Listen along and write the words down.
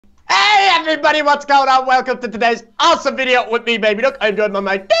everybody, what's going on? Welcome to today's awesome video with me, baby. Look, I'm joined by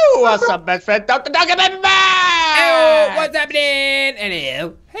my awesome best friend, Dr. Doggy Baby. Oh, what's happening?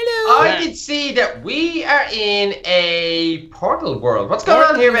 Hello. Hello. I can see that we are in a portal world. What's going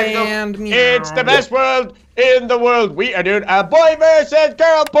on here, baby? It's the best world in the world. We are doing a boy versus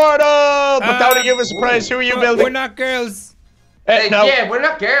girl portal. But don't give us a surprise. Who are you building? We're not girls. No. Yeah, we're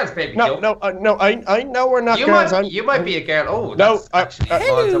not girls, baby. No, I know we're not girls. You might be a girl. Oh, no, that's actually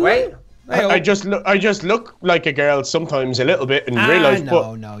miles away. I just look like a girl sometimes a little bit in real life.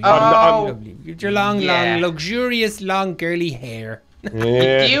 No, you're lovely. With your long, luxurious, long, girly hair.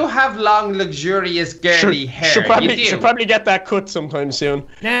 Yeah. You do have long, luxurious, girly hair. Should probably get that cut sometime soon.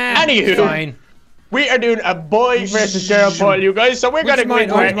 Nah, Anywho, fine. we are doing a boy versus girl poll, you guys. So we're gonna go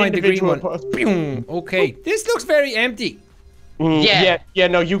into our individual polls. Okay, this looks very empty. Yeah.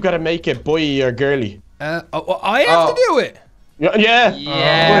 No, you gotta make it boy or girly. I have to do it.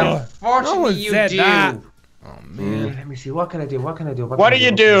 Yeah. Unfortunately, you do. That. Oh man. Let me see. What can I do? What are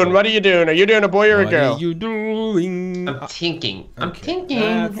you doing? What are you doing? Are you doing a boy or a girl? What are you doing? I'm thinking. Don't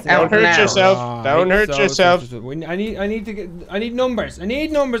hurt yourself. Don't hurt yourself. I need numbers. I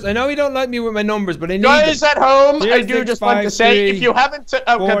know you don't like me with my numbers, but I need guys at home, 0, I do 6, just 5, want to say, 3, if you haven't,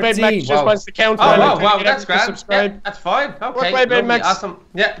 okay, Babe Max just wants to count. Wow, that's grand. Subscribe. Yeah, that's fine. Okay, Babe Max. Awesome.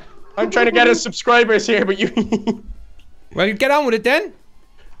 Yeah. I'm trying to get us subscribers here, but you. Well, get on with it then.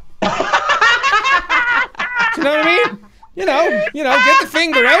 Do you know what I mean? You know, get the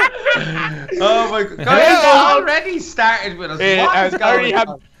finger out. Oh my God! Guys, already started with us.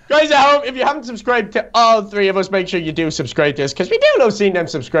 Guys at home, if you haven't subscribed to all three of us, make sure you do subscribe to us, because we do love seeing them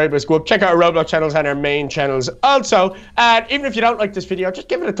subscribers go up. Check out our Roblox channels and our main channels also. And even if you don't like this video, just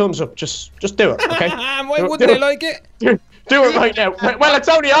give it a thumbs up. Just do it, okay? Why wouldn't they like it? Do it right now. Well, it's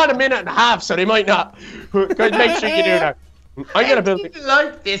only on 1.5 minutes, so they might not. Guys, make sure you do that. I'm gonna build it.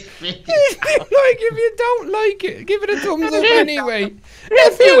 Like this video. If you don't like it, give it a thumbs up anyway.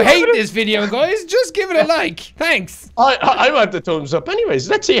 If you hate this video, guys, just give it a like. Thanks. I want the thumbs up. Anyways,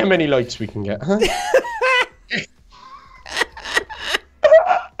 let's see how many likes we can get. Huh?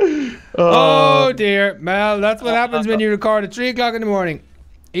 Oh dear. Well, that's what happens when you record at 3 o'clock in the morning.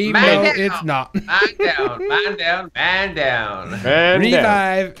 Even though it's not. Man down.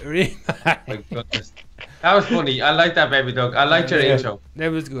 Revive. My goodness. That was funny. I like that, baby dog. I liked your intro. That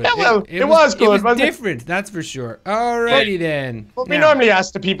was good. Yeah, well, it was good. It was different, that's for sure. Alrighty then. Well, we normally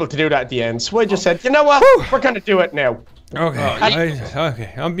ask the people to do that at the end, so I just said, you know what? We're gonna do it now. Okay.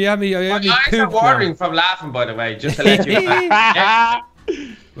 Okay. I'm happy. My eyes are watering from laughing, by the way, just to let you know.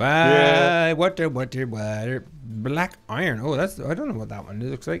 Water. Black iron. Oh, I don't know what that one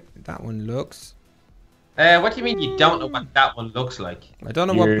looks like. That one looks. What do you mean you don't know what that one looks like? I don't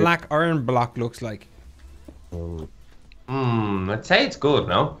know what black iron block looks like. I'd say it's good,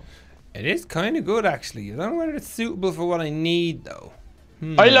 no? It is kind of good, actually. I don't know whether it's suitable for what I need, though.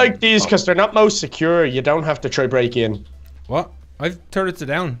 I like these because they're not most secure. You don't have to try break in. What? I've turrets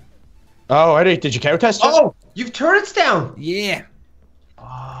down. Oh, are they? Did you cow test it? Oh, you've turrets down? Yeah.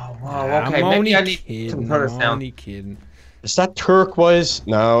 Oh, wow, okay. I'm Maybe I need some turrets down. only kidding. Is that turquoise?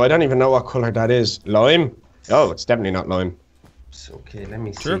 No, I don't even know what color that is. Lime? Oh, it's definitely not lime. Okay, let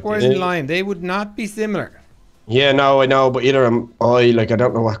me see. Turquoise and lime, they would not be similar. Yeah, no, I know, but either am I. Like, I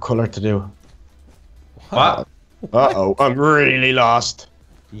don't know what color to do. What? Uh-oh, I'm really lost.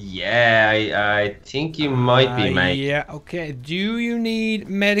 Yeah, I think you might be, mate. Yeah, okay. Do you need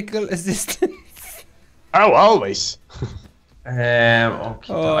medical assistance? Oh, always. Okay. I don't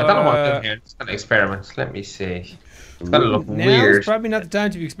know what I'm doing here. It's gonna experiment. Let me see. It's gonna look weird. It's probably not the time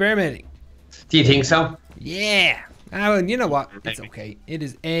to be experimenting. Do you think so? Yeah. Oh, and you know what? It's okay. It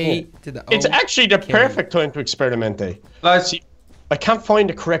is A to the O. It's actually the perfect time to experiment, eh? See, I can't find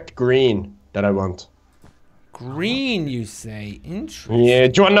the correct green that I want. Green, you say? Interesting. Yeah,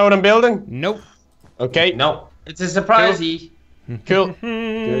 do you want to know what I'm building? Nope. Okay. No. It's a surprise. Cool.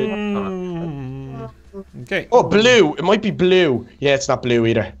 Good. Okay. Oh, blue. It might be blue. Yeah, it's not blue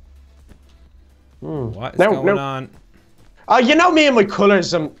either. What is going on? You know me and my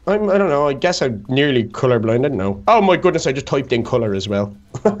colors. I don't know. I guess I'm nearly colorblind. I don't know. Oh my goodness! I just typed in color as well.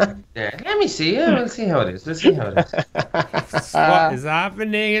 Yeah. Let me see. Yeah, we'll see how it is. Let's see how it is. What is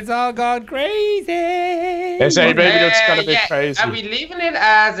happening? It's all gone crazy. Yes, hey, baby, it's gonna be crazy. Are we leaving it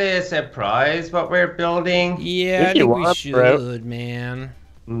as a surprise? What we're building? Yeah, I think we should, man.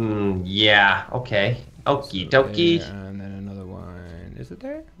 Yeah. Okay. Okie dokie. And then another one. Is it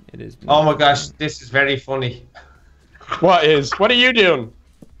there? It is. Oh my gosh, this is very funny. What is? What are you doing?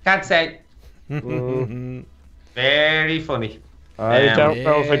 Can't say. Very funny. I don't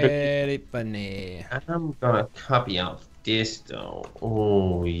know if I did. Very funny. I'm gonna copy off this though.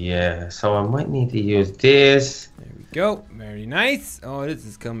 Oh yeah. So I might need to use this. There we go. Very nice. Oh, this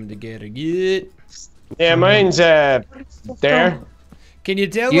is coming together good. Yeah, mine's there. Can you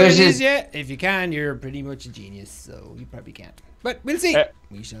tell what it is yet? If you can, you're pretty much a genius. So you probably can't. But we'll see.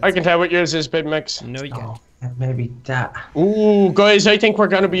 We shall I can tell what yours is, Big Mix. No, you can't. Maybe that. Ooh, guys, I think we're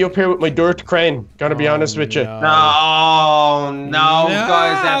gonna be up here with my dirt crane. Gonna be honest with you. No,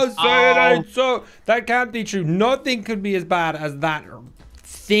 guys. So that can't be true. Nothing could be as bad as that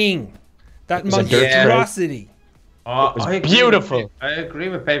thing. That monstrosity. It was beautiful. I agree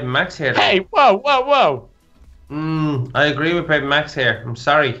with Baby Max here. Hey, whoa. I agree with Baby Max here. I'm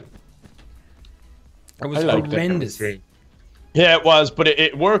sorry. It was horrendous. Yeah, it was, but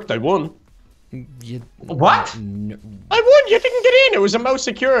it worked. I won. What? No. I won. You didn't get in. It was a most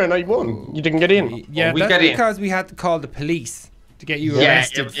secure, and I won. You didn't get in. Yeah, that's because we had to call the police to get you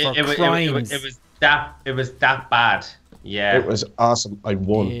arrested for crimes. It was that bad. Yeah. It was awesome. I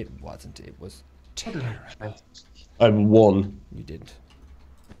won. It wasn't. It was terrible. I won. You didn't.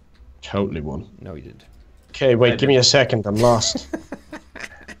 Totally won. No, you didn't. Okay, wait. Give me a second. I'm lost.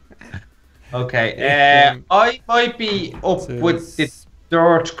 Okay. I might be up with the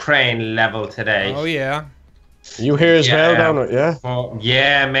dirt crane level today. Oh yeah. You here as well, don't it? Yeah.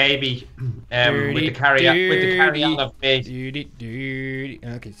 Yeah, maybe. With the carry on of me.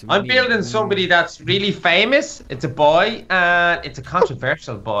 Okay, so I'm building somebody that's really famous. It's a boy, and it's a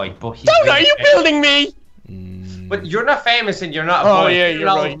controversial boy. But he's Don't are you building me? But you're not famous, and you're not a boy. Yeah, you're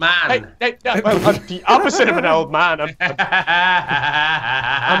an old man. Well, I'm the opposite of an old man. I'm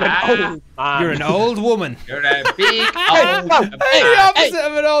an old man. You're an old woman. You're a big old Hey, the opposite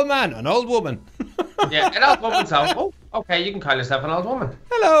of an old man. An old woman. Yeah, an old woman. So, okay, you can call yourself an old woman.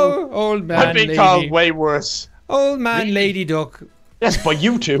 Hello, old man. I'd be called way worse. Old man, lady duck. Yes, by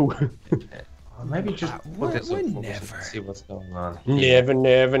you two. Maybe just put this up never. See what's going on. Never,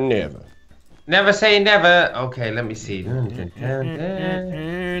 never, never. Never say never. Okay, let me see.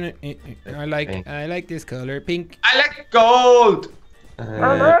 I like this color, pink. I like gold.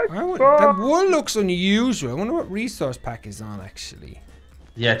 That wool looks unusual. I wonder what resource pack is on actually.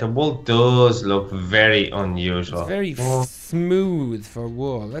 Yeah, the wool does look very unusual. It's very smooth for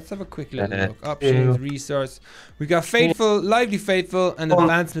wool. Let's have a quick little look. Options, resource. We got faithful, lively faithful, and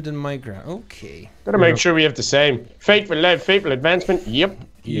advancement in Minecraft. Okay. Gotta make sure we have the same. Faithful, live, faithful, advancement. Yep.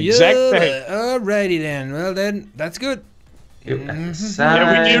 Exact same. Alrighty then. Well then, that's good. Yeah,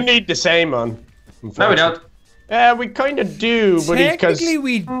 we do need the same on. No, we don't. We kind of do, but technically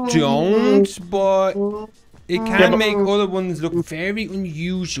we don't, but it can make other ones look very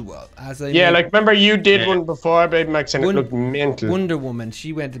unusual. Like remember you did one before, Baby Max, and it looked mental. Wonder Woman,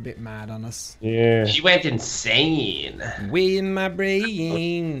 she went a bit mad on us. Yeah. She went insane. Way in my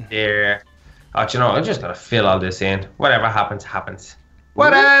brain. Yeah. Oh, do you know, I just gotta fill all this in. Whatever happens, happens.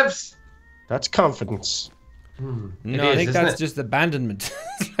 Whatevs. That's confidence. No, I think that's just abandonment.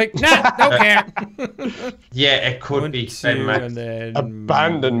 Like, nah, don't care. Yeah, it could be.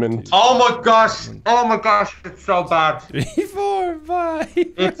 Abandonment. Oh my gosh, it's so bad. 3, 4, 5.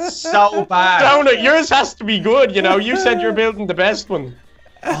 It's so bad. Donut, yours has to be good, you know. You said you're building the best one.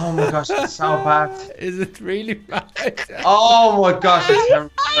 Oh my gosh, it's so bad. Is it really bad? Oh my gosh, it's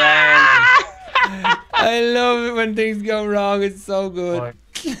horrendous. I love it when things go wrong. It's so good.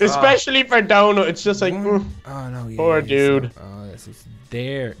 Especially for Donut, it's just like, oh no, yeah, poor dude. Yes, it's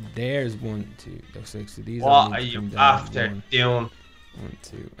there's 1, 2. Looks like so these. What are you after doing? 1,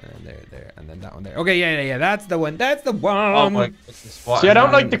 2, and there, and then that one there. Okay, yeah, that's the one. That's the one. Oh my goodness, what? See, I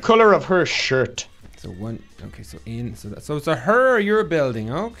don't like the color of her shirt. So 1. Okay, so in. So it's a her you're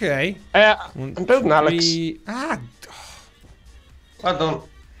building. Okay. I'm building Alex. Well done.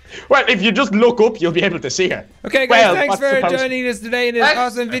 Well, if you just look up, you'll be able to see her. Okay, guys, thanks for joining us today in this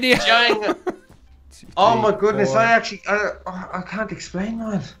awesome video. Oh my goodness, I can't explain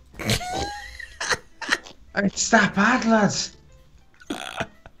that. It's that bad, lads.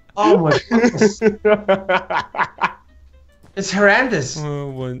 Oh my goodness. It's horrendous.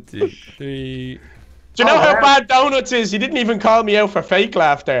 1, 2, 3. Do you know how bad Donuts is? He didn't even call me out for fake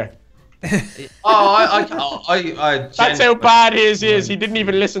laughter. That's how bad his is. He didn't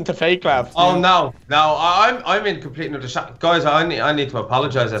even listen to fake laugh. Oh no, I'm in complete another shock, guys. I need to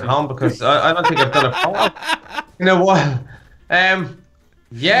apologize at home because I don't think I've done a in a while.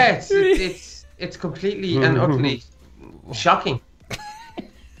 Yeah, it's completely and utterly shocking.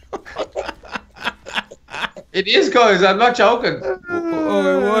 It is, guys. I'm not joking.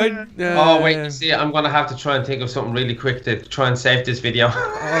 Oh wait, you see, I'm gonna have to try and think of something really quick to try and save this video.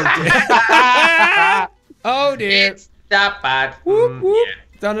 Oh dear. It's that bad. Whoop, whoop.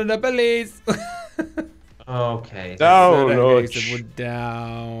 Yeah. Done it up, police. Okay. Down, So that oh, makes it wood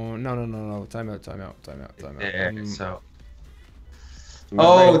down. No. Time out. There, so. Right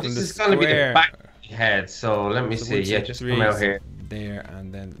Oh, from this the is gonna be the square. back head. So let me So see. 1, 2, Yeah, just 3, come out here. There,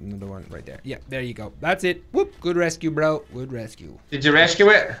 and then another one right there. Yeah, there you go. That's it. Whoop. Good rescue, bro. Good rescue. Did you rescue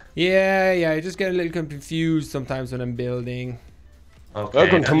it? Yeah. I just get a little confused sometimes when I'm building. Okay.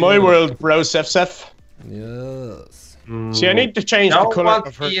 Welcome to my world, bro, Seth. Yes. See, I need to change the Don't color want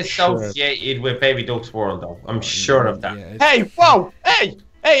of to her be shirt. associated with Baby Duck's world, though. I'm sure of that. Yeah, Hey, whoa, hey,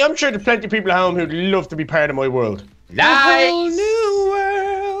 I'm sure there's plenty of people at home who'd love to be part of my world. whole Nice. new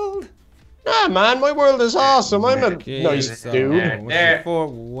world. Ah, man, my world is awesome. I'm a nice So, dude. There.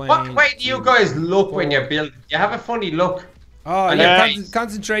 What way do you guys look when you're building? You have a funny look. Oh, On yeah, your face.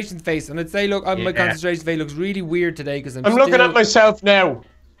 concentration face. And I'd say, look, my Yeah. concentration face looks really weird today because I'm looking still at myself now.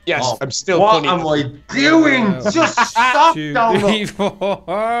 Yes, Oh, I'm still What funny. am I doing? Just stop, 2, Donald. 3, 4.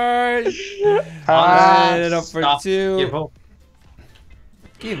 Ah, Add it up for Stop. 2. Give up.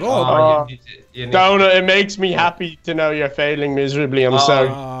 Give up. Oh, you need- Donut, it makes me happy to know you're failing miserably. I'm sorry.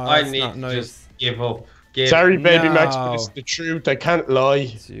 Oh, I that's need not to nice. just give up. Give Sorry, baby Max, No. but it's the truth. I can't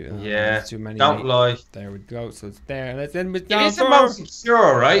lie. Yeah, Too many. don't lie. There we go. So it's there. Let's end with It down is the most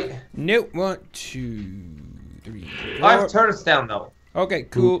secure, right? Nope. 1, 2, 3, 4. I have turrets down, though. Okay,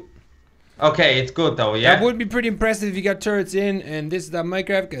 cool. Okay, it's good, though, yeah? That would be pretty impressive if you got turrets in, and this is that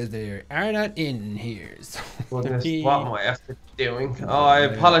Minecraft because they are not in here. So Goodness, 3, what am I after doing? Oh, I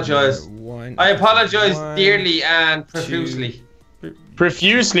apologize. 1, I apologize 1, dearly and profusely.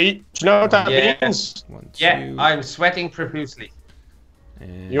 Profusely? Do you know what that Yeah. means? 1, 2, Yeah, I'm sweating profusely.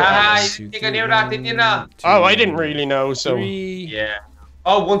 and You Ah, are- you think I knew that, didn't you not? Oh, I didn't really know, so. 3. Yeah.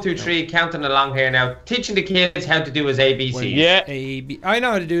 Oh, 1, 2, 3, counting along here now. Teaching the kids how to do his ABC. Yeah. A, B. I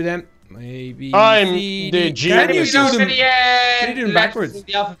know how to do them. A, B, I'm C, the D. genius. Can you do them? Can you do them backwards? In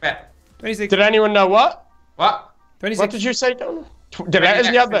the alphabet. 26. Did anyone know what? What? 26. What did you say, Donald? The letters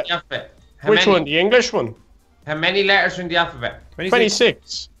in the alphabet? How Which many? one? The English one? How many letters are in the alphabet?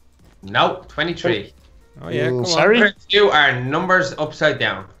 26. No, 23. Oh yeah, come on. Sorry? First two are numbers upside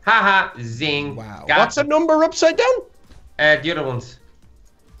down. Haha, zing. Wow. Got What's a number upside down? The other ones.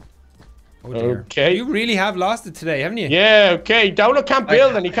 Oh dear. Okay. You really have lost it today, haven't you? Yeah, okay. Donald can't I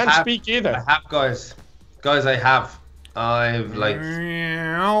build and he can't have- speak I either. have, guys. Guys, I have. I've like.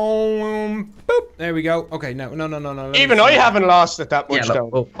 Boop. There we go. Okay, no. Let me Even see. I haven't lost it that much, Yeah, though.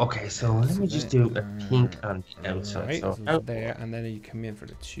 look, oh, okay, so let me just do a pink on the outside. Right, So, so it's there, and then you come in for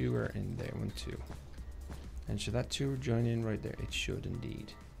the 2 are in there. 1, 2. And should that 2 join in right there? It should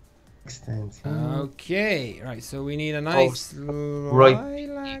indeed. Okay, right. So we need a nice right.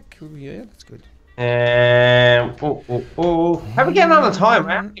 lilac. Yeah, that's good. How are we getting on the time?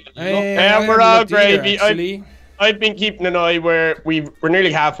 I haven't even looked. Yeah, we're all looked either, gravy. actually. I've been keeping an eye where we're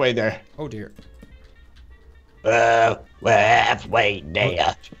nearly halfway there. Oh dear. We're halfway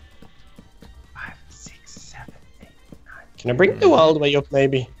there. 5, 6, 7, 8, 9. Can I bring you all the way up,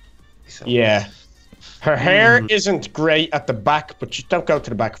 maybe? So, Yeah. Her hair isn't great at the back, but you don't go to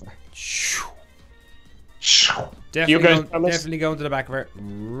the back of her. Definitely going to the back of her.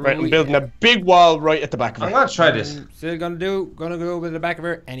 Right, I'm building a big wall right at the back of I'm her. gonna try this. Still gonna go with the back of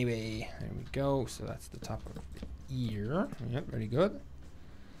her anyway. There we go. So that's the top of the ear. Yep, very good.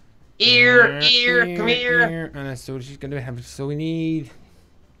 Ear, come here. Ear. And so she's gonna have. So we need.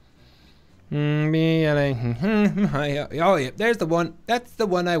 Oh yeah, there's the one. That's the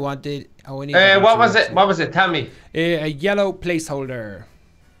one I wanted. Oh, I need. What was it? What was it? Tell me. A yellow placeholder.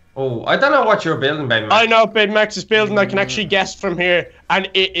 Oh, I don't know what you're building, baby. I know Big Max is building. I can actually guess from here, and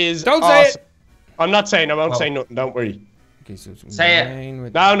it is. Don't say awesome. I'm not saying. I won't Oh. say nothing. Don't worry. Okay, so it's Say it. 9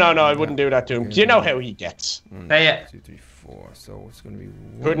 with No, I wouldn't do that to him. 'Cause you know how he gets. Say it. 2, 3, 4. So it's gonna be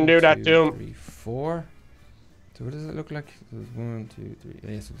 1, Couldn't do that 2, to him. 3, 4. So what does it look like? So it's 1, 2, 3.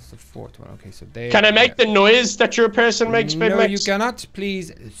 Yeah, so it's the 4th one. Okay, so there. Can I make the noise that your person makes, Big No, Max? you cannot.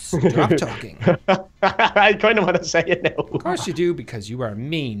 Please stop talking. I kind of want to say it now. Of course you do, because you are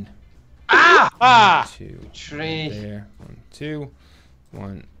mean. Ah! 2, 3. there. 1, 2,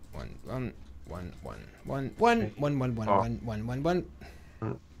 1, 1, 1, 1, 1, 1, 1, 1, 1, 1, 1, 1, 1.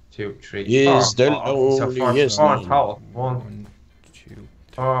 2, 3, Is 4. the So lonely 4, is 4 name. total. 1, 1, 2,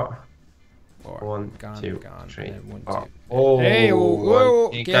 4, 4. 1, Gone, 2, gone. 3, And then 1, 4. 2. Oh, Hey, oh,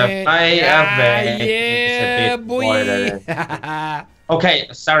 I think okay. I have it. Yeah, It's a bit wider. boy. Okay,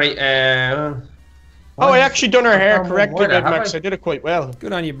 sorry. Oh, I actually done her hair Oh, correctly, wider, Big have Max. I? I did it quite well.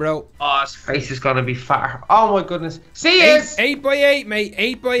 Good on you, bro. Oh, his face is gonna be fatter. Oh my goodness. See it. 8 by 8, mate.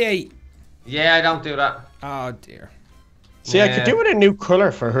 8 by 8. Yeah, I don't do that. Oh, dear. See, I could do with a new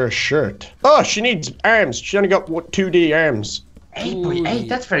color for her shirt. Oh, she needs arms. She only got 2D arms. 8 by 8.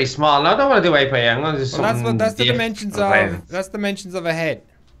 That's very small. No, I don't want to do 8 by 8. I'm going to do something. That's the dimensions of a head.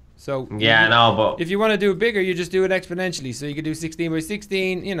 So yeah, no, but if you want to do it bigger, you just do it exponentially. So you could do 16 by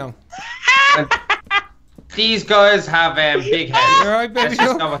 16. You know. These guys have big heads. All right, baby. Let's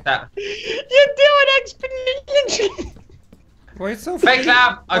just go with that. You do it exponentially. Why it's so Fake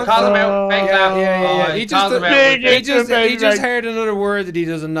clap. I called him out. Fake clap. Yeah. He just heard another word that he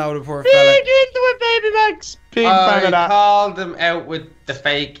doesn't know. The poor fella. Big into it, baby Max. Big fan of that. I called him out with the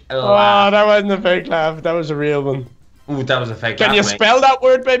fake laugh. Oh, that wasn't a fake laugh. That was a real one. Ooh, that was a fake laugh. Can you spell that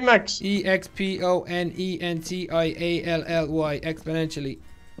word, baby Max? EXPONENTIALLY exponentially.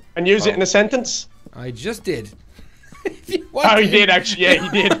 And use it in a sentence? I just did. Oh, he did actually. Yeah, he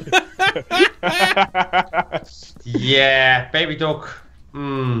did. Yeah, baby duck.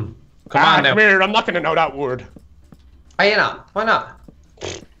 Come on now. Come here. I'm not going to know that word. Are you not? Why not?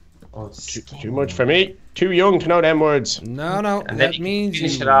 Oh, too much for me. Too young to know them words. No. And that means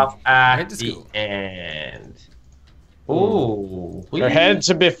finish it off at the school. end. Ooh. Her head's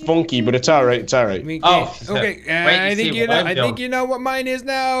a bit funky, but it's alright. It's alright. Okay. I think you know what mine is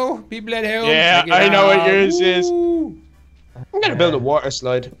now. People at home. Yeah, I know what yours is. I'm gonna build a water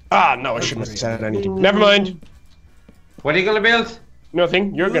slide. Ah, no, I shouldn't have said anything. Never mind. What are you gonna build?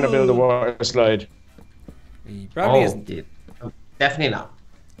 Nothing. You're gonna build a water slide. He probably isn't. Definitely not.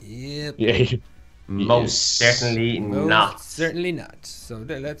 Yep. Yeah. Most certainly not. Certainly not. So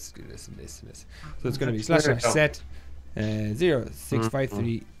let's do this. So it's gonna be /set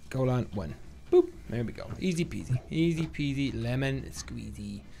 0653 : 1. Boop. There we go. Easy peasy. Easy peasy. Lemon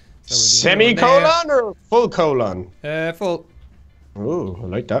squeezy. So semicolon or full colon? Full. Oh, I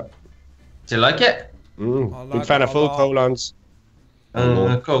like that. Do you like it? Big fan of full colons.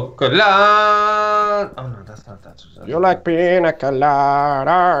 Colon. Oh no, that's not that. You like pina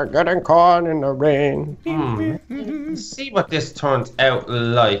colada, getting caught in the rain. Let's see what this turns out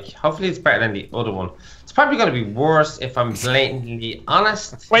like. Hopefully it's better than the other one. It's probably going to be worse if I'm blatantly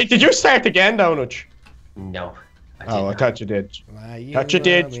honest. Wait, did you start again, Donut? No. I thought you did. Thought you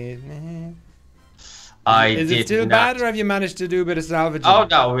did. Is it still bad, or have you managed to do a bit of salvaging? Oh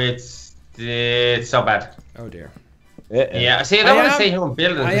no, it's so bad. Oh dear. Yeah, see, I don't want to say who I'm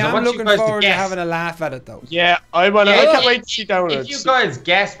building. I am looking forward to having a laugh at it, though. Yeah, I can't wait to see Donuts. If you guys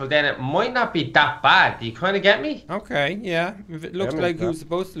guess, but then it might not be that bad. Do you kind of get me? Okay, yeah. If it looks like who's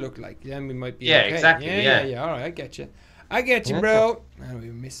supposed to look like, then we might be okay. Exactly. Yeah. All right, I get you. I get you, bro. And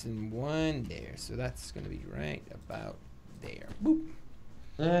we're missing one there, so that's going to be right about there. Boop.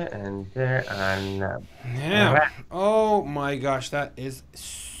 There and there and now. Oh my gosh, that is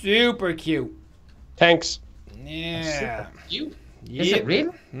super cute. Thanks. Yeah. Cute? Is it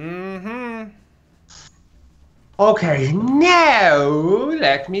really? Mm-hmm. Okay, now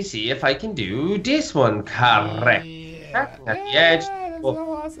let me see if I can do this one correct. Yeah. At the edge. That's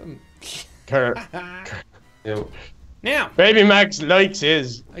so awesome. Now. Baby Max likes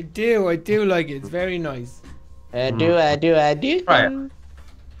his. I do like it. It's very nice. I do. Right.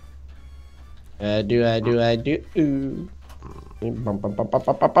 I do. No.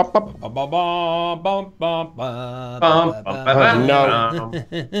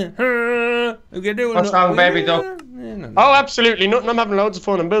 What's wrong, baby duck? Oh, absolutely nothing. I'm having loads of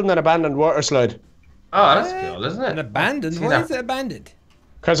fun. I'm building an abandoned water slide. Oh, that's cool, isn't it? An abandoned? Why is it abandoned?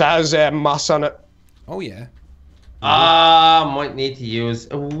 Because it has moss on it. Oh, yeah. Might need to use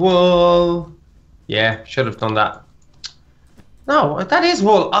wool. Yeah, should have done that. No, that is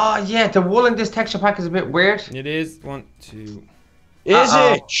wool. Oh, yeah, the wool in this texture pack is a bit weird. It is. 1, 2. Is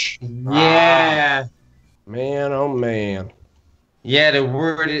it? Yeah. Man, oh man. Yeah, the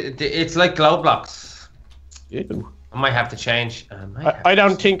word, it's like glow blocks. Ew. I might have to change. I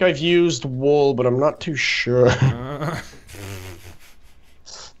don't think I've used wool, but I'm not too sure.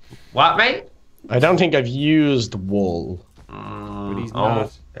 What, mate? I don't think I've used wool. But he's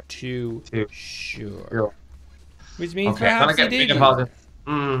not too sure. Which means perhaps he did.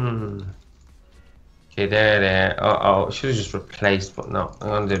 Okay, there. Should have just replaced, but no. I'm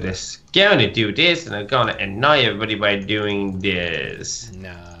gonna do this. Gonna do this, and I'm gonna annoy everybody by doing this.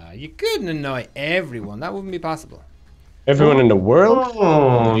 Nah, you couldn't annoy everyone. That wouldn't be possible. Everyone in the world?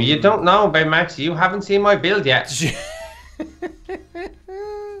 Oh, you don't know, Bay Max. You haven't seen my build yet.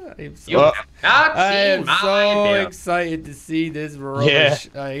 I am so excited to see this rubbish.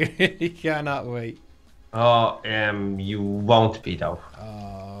 Yeah. I really cannot wait. Oh, you won't be though.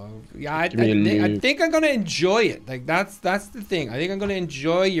 Yeah, I think I'm gonna enjoy it. Like that's the thing. I think I'm gonna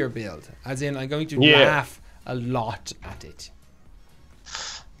enjoy your build, as in I'm going to laugh a lot at it.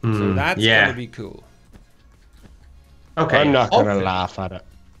 So that's gonna be cool. Okay. I'm not gonna laugh at it.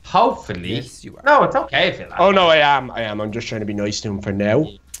 Hopefully. Yes, you are. No, it's okay if you like. Oh no, I am. I'm just trying to be nice to him for now.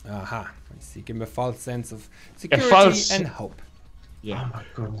 Aha. I see. Give him a false sense of security and hope. Yeah. Oh my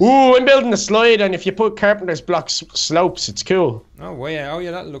goodness. Ooh, I'm building a slide, and if you put carpenter's blocks slopes, it's cool. Oh well, yeah. Oh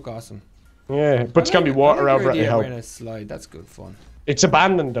yeah, that'll look awesome. Yeah, but it's gonna be water over it. I hope. A slide. That's good fun. It's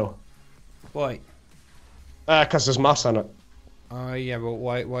abandoned though. Why? Cause there's moss on it. Oh yeah, but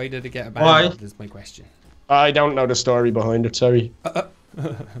why did it get abandoned? Is my question. I don't know the story behind it. Sorry.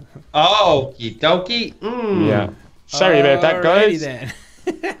 Oh, okie dokie. Yeah. Sorry about that, guys. Then.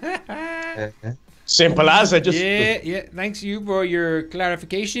 Simple as I just. Yeah. Thanks you for your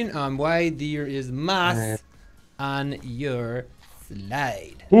clarification on why there is moss on your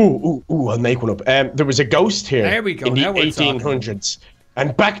slide. Ooh! I'll make one up. There was a ghost here. There we go. In the 1800s,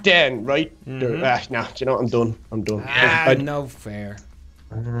 and back then, right? No, do you know what? I'm done. No fair.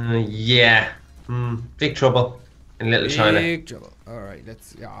 Yeah. Big trouble in Little China. Big trouble. All right,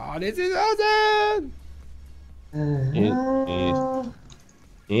 let's. Oh, this is awesome.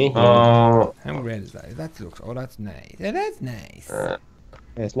 Oh. How red is that? That looks. Oh, that's nice. Yeah, that's nice.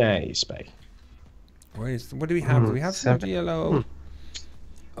 That's nice, babe. What do we have? Do we have some yellow?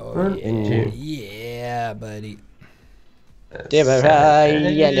 Oh yeah, buddy.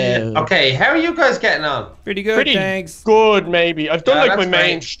 Yellow. Okay, how are you guys getting on? Pretty good, thanks. Good, maybe. I've done like my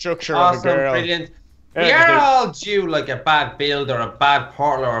main great. structure Awesome, of a girl. Brilliant. We are all due like a bad build or a bad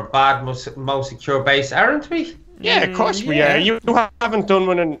portal or a bad most secure base, aren't we? Yeah, of course we are. You haven't done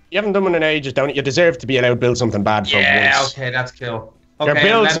one in ages, don't you? You deserve to be allowed to build something bad for once. Yeah, okay, that's cool. Okay, your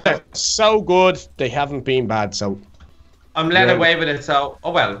builds are so good, they haven't been bad, so I'm led away with it, so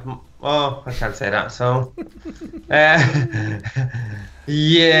I can't say that, so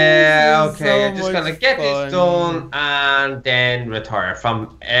yeah, okay, I'm just gonna get this done and then retire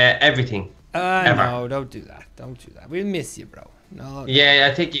from everything. No, don't do that. We'll miss you, bro. No. Yeah,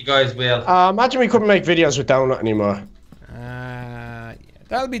 I think you guys will. Imagine we couldn't make videos with Donut anymore. Yeah,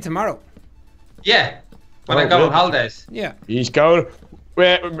 that'll be tomorrow. Yeah, when I go on holidays. Yeah. He's going.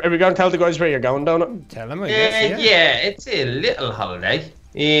 Where are we going to tell the guys where you're going, Donut? Tell them, I guess, yeah, it's a little holiday.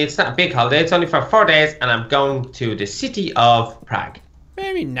 It's not a big holiday. It's only for 4 days, and I'm going to the city of Prague.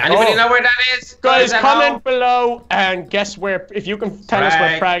 Very nice. Anybody know where that is? Guys, comment below and guess where. If you can tell us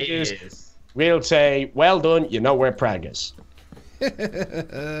where Prague is, we'll say, well done. You know where Prague is.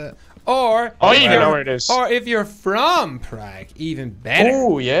 Or you know where it is. Or if you're from Prague, even better.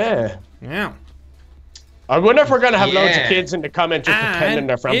 Oh yeah. Yeah. I wonder if we're gonna have loads of kids in the comments just pretending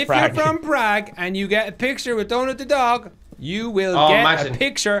they're from Prague. If you're from Prague and you get a picture with Donut the dog, you will get a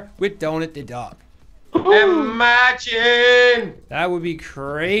picture with Donut the dog. Imagine! That would be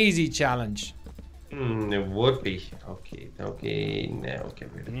crazy challenge. It would be. Okay. Now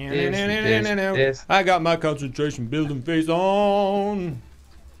get rid of this. I got my concentration building face on.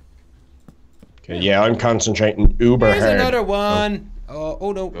 Okay, yeah, I'm concentrating uber hard. Here's another one.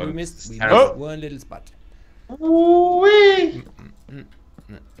 Oh no, we missed one little spot. Wee.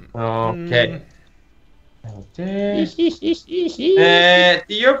 Okay. Do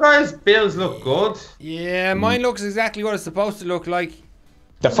your guys' builds look good? Yeah, mine looks exactly what it's supposed to look like.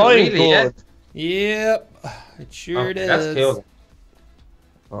 Define good. Yep, it sure does. That's cool.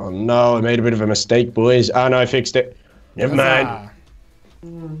 Oh no, I made a bit of a mistake, boys. Oh no, I fixed it. Never mind.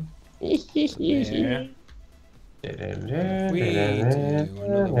 Yeah.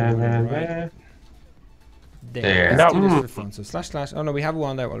 There. Let's do this for fun. So // oh no, we have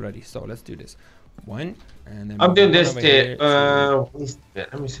one there already. So let's do this. One and then I'm doing this to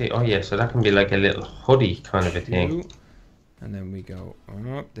let me see. Oh yeah, so that can be like a little hoodie kind of a thing. And then we go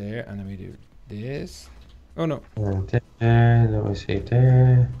up there and then we do this. Oh no. Let me see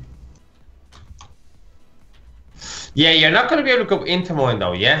there. Yeah, you're not going to be able to go into mine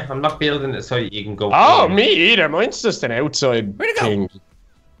though, yeah? I'm not building it so you can go in. Me either. Mine's just an outside thing.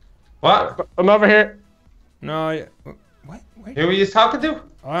 What? I'm over here. No, what? Who are you talking to?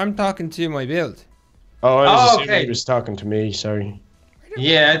 I'm talking to my build. Oh, I was assuming he was talking to me, sorry.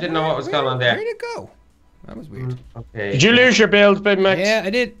 Yeah, I didn't know what was going on there. Where'd it go? That was weird. Okay. Did you lose your build, Big Max? Yeah, I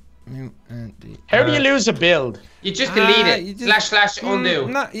did. How do you lose a build? You just delete it. /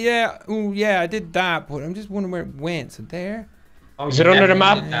 undo. I did that, but I'm just wondering where it went. So there. Oh, is it under the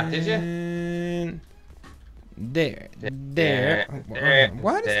map? Did you? There.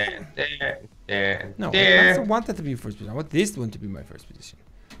 What? There. No, I don't want that to be first position. I want this one to be my first position.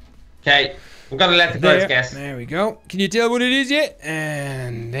 Okay, I'm gonna let the guys guess. There we go. Can you tell what it is yet?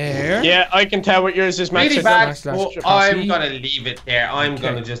 And there. Yeah, I can tell what yours is, Max. Really bad. I'm gonna leave it there. I'm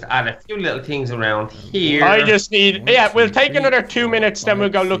gonna just add a few little things around here. I just need. We'll take another 2 minutes, then we'll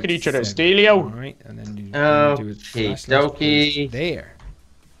go look at each other's. Dealio. Alright, and then okay, there.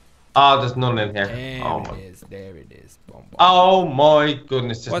 Oh, there's none in here. There it is. Boom, boom. Oh my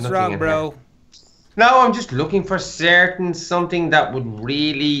goodness, there's What's nothing wrong, in bro? Here. No, I'm just looking for something that would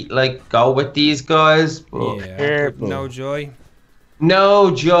really like go with these guys. Yeah, no joy.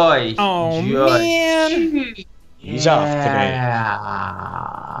 No joy. Oh joy. man. He's off today.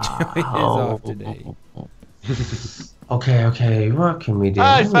 Joy is off today. Okay, what can we do?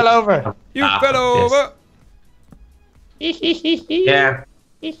 I fell over. You fell over. Yeah.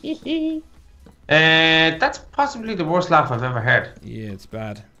 That's possibly the worst laugh I've ever heard. Yeah, it's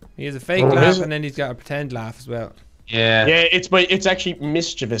bad. He has a fake laugh and then he's got a pretend laugh as well. Yeah. Yeah, it's actually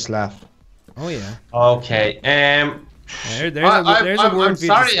mischievous laugh. Oh yeah. Okay. There's a word I'm for you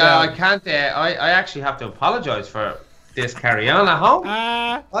sorry, to spell. I can't. I actually have to apologize for this carry on at home.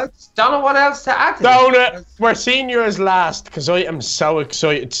 I just don't know what else to add to Donut, we're seeing yours last because I am so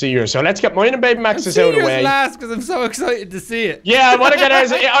excited to see yours. So let's get mine and Baby Max's out of the way. last because I'm so excited to see it. Yeah, I want to get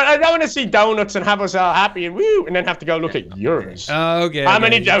ours. I don't want to see Donuts and have us all happy and woo, and then have to go look at yours. Oh, okay. I'm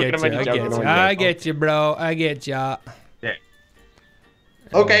only joking. I get you, bro. I get ya. Yeah.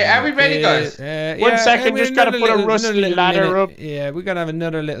 Okay, are we ready, guys? 1 second, just gotta put a rusty ladder up. Yeah, we gotta have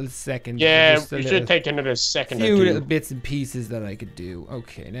another little second. Yeah, we should take another second. Few little bits and pieces that I could do.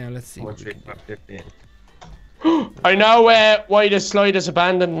 Okay, now let's see. What we can do. I know why the slide is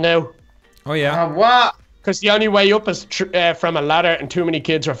abandoned now. Oh yeah. What? Because the only way up is from a ladder, and too many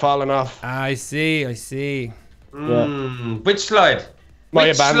kids are falling off. I see. Yeah. Which slide?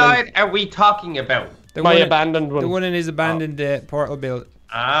 Which slide are we talking about? My abandoned one. The one in his abandoned portal build.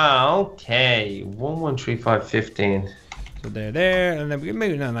 Ah, okay. 113515. So they're there, and then we can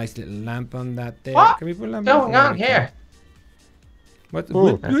maybe a nice little lamp on that there. What? Can we put a lamp going on here? What's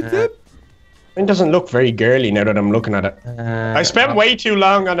up? It doesn't look very girly now that I'm looking at it. I spent way too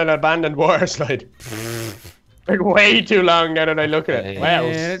long on an abandoned water slide. Like way too long now that I look at it. Wow.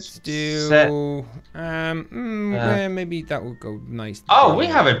 Yeah, let's do. Maybe that would go nice. Oh, we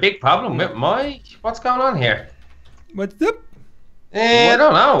have a big problem with what's going on here? What's up? I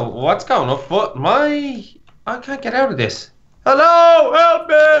don't know what's going on, but I can't get out of this. Hello, help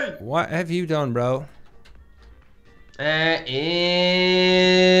me! What have you done, bro? It's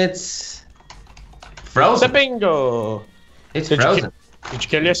frozen. It's a bingo. It's frozen. Did you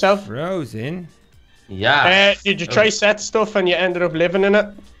kill yourself? Frozen? Yeah. Did you try set stuff and you ended up living in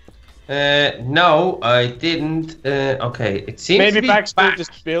it? No, I didn't. Okay, it seems maybe to be back. back.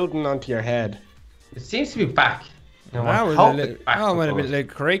 Just building onto your head. It seems to be back. That was a bit like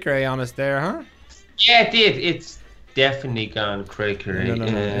cray on us there, huh? Yeah, it did. It's definitely gone cray. No.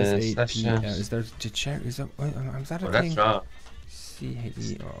 Is there to check? Is that a thing? That's wrong.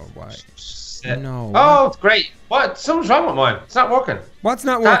 C-H-E-R-Y. No. Oh, it's great. What? Something's wrong with mine. It's not working. What's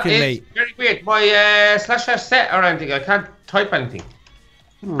not working, mate? It's very weird. My // set or anything. I can't type anything.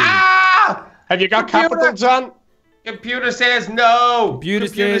 Ah! Have you got capitals on? Computer says no.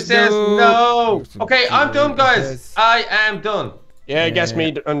 Computer says no. Okay, I'm done, guys. I am done. Yeah, I guess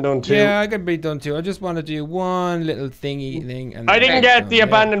I'm done too. Yeah, I could be done too. I just want to do one little thing. And I didn't get the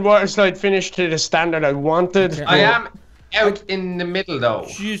abandoned water slide finished to the standard I wanted. I am out in the middle though.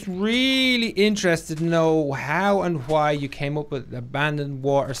 Just really interested to know how and why you came up with abandoned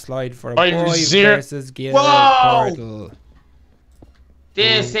water slide for a boy versus girl portal.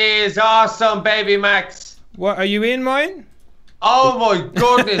 This is awesome, baby Max. What, are you in mine? Oh my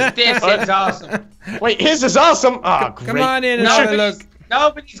goodness, this is awesome. Wait, his is awesome. Oh, come on in and have a look.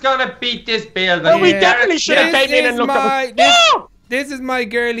 Nobody's gonna beat this build. Well, we definitely should have came in and looked at it. This is my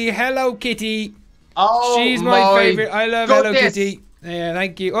girly Hello Kitty. Oh, she's my favorite. I love Hello Kitty. Yeah,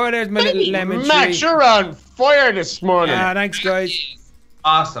 thank you. Oh, there's my little lemon tree. Max, you're on fire this morning. Thanks, guys.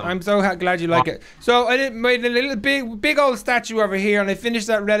 Awesome. I'm so glad you like it. So I made a little big old statue over here, and I finished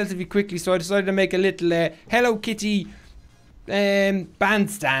that relatively quickly. So I decided to make a little Hello Kitty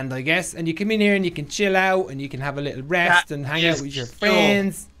bandstand, I guess. And you come in here and you can chill out, and you can have a little rest and hang out with your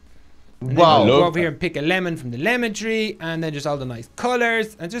friends. And then go over here and pick a lemon from the lemon tree, and then just all the nice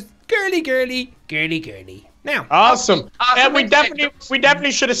colors and just girly. Now, awesome. We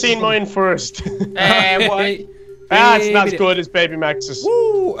definitely should have seen mine first. It's not as good as Baby Max's.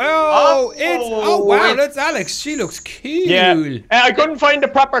 Woo! Oh, wow, that's Alex. She looks cute. Yeah. I couldn't find the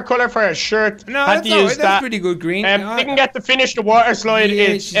proper color for her shirt. No, that's pretty good green. Didn't get to finish the water slide.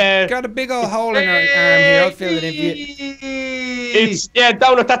 Yeah, she's got a big old hole in her arm here. I'll fill it in for you.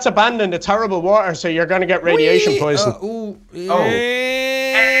 Donut, that's abandoned. It's horrible water, so you're gonna get radiation poison. Yeah.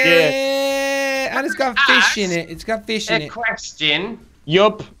 And it's got fish in it. It's got fish in it. Question.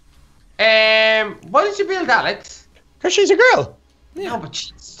 Yup. Why did you build Alex? Because she's a girl. No, but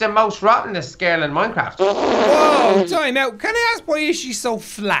she's the most rottenest girl in Minecraft. Whoa, time out. Can I ask why is she so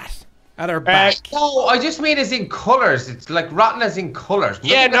flat at her back? No, I just mean as in colours. It's like rotten as in colours.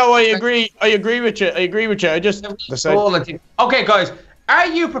 Yeah, no, I agree. I agree with you. I just decided. Okay, guys. Are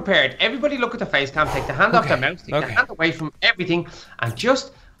you prepared? Everybody look at the face cam. Take the hand off the mouse. Take the hand away from everything. And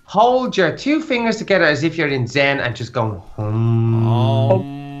just hold your 2 fingers together as if you're in Zen and just go.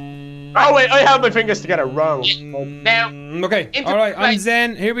 Oh wait, I held my fingers together wrong. Now, okay, alright, I'm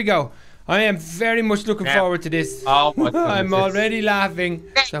Zen. Here we go. I am very much looking forward to this. Oh my goodness. I'm already laughing.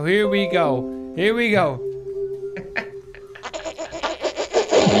 So here we go. Here we go.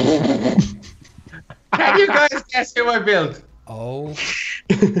 Can you guys guess who I built? Oh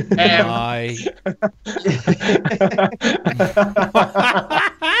my.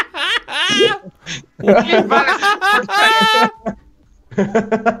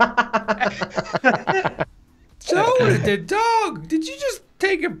 Joe, the dog. Did you just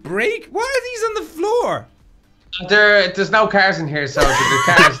take a break? Why are these on the floor? There's no cars in here, so there's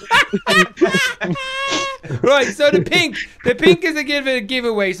cars. Right, so the pink is a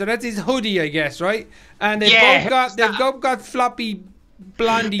giveaway. So that's his hoodie, I guess, right? And they've both got floppy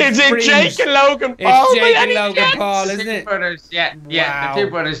blondie. It's Jake and Logan Paul. It's Jake and Logan Paul, isn't it? Brothers, yeah, the 2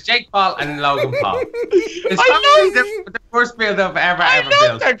 brothers, Jake Paul and Logan Paul. It's probably the worst build I've ever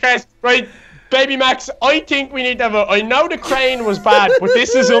built. Okay, right. Baby Max, I think we need to have I know the crane was bad, but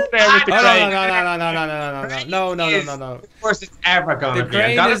this is up there with the crane. No. The worst it's ever gonna be. The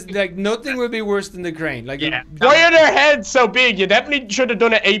crane is like nothing will be worse than the crane. Like, why are their heads so big? You definitely should have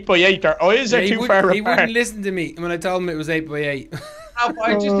done it 8x8. Their eyes are too far apart. He wouldn't listen to me when I told him it was 8x8. No, but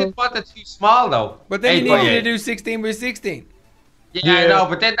I just didn't want it too small though. But then you needed to do 16x16. Yeah, I know,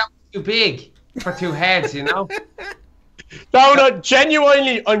 but then that was too big for 2 heads, you know. Donut,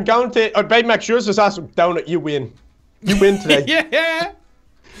 genuinely, I'm going to. Baby Max, yours was awesome. Donut, you win. You win today. Yeah.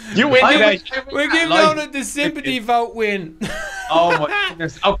 You win today. We'll give Donut the sympathy vote win. Oh my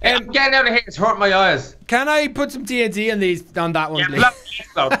goodness. Okay, I'm getting out of here. It's hurt my eyes. Can I put some TNT on that one, please?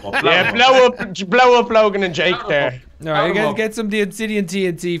 Blow up Logan and Jake there. Alright, get some obsidian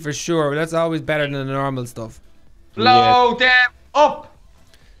TNT for sure. That's always better than the normal stuff. Blow them up.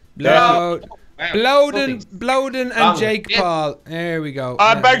 Blowden and Jake Paul. There we go.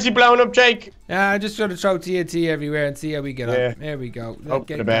 Bugsy blowing up Jake. Yeah, I just sort of throw TNT everywhere and see how we get on. There we go. Hope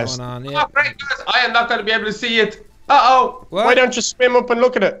get the best. Going on. Yeah. Oh, great, guys. I am not going to be able to see it. Uh-oh. Why don't you swim up and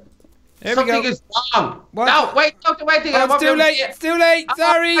look at it? There Something is wrong. What? No, wait. Oh, it's too late. It's too late.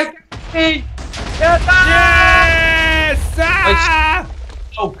 Sorry. Yes!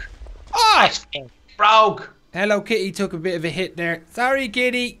 Broke. Oh, broke. Hello Kitty took a bit of a hit there. Sorry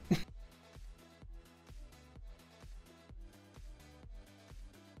Kitty.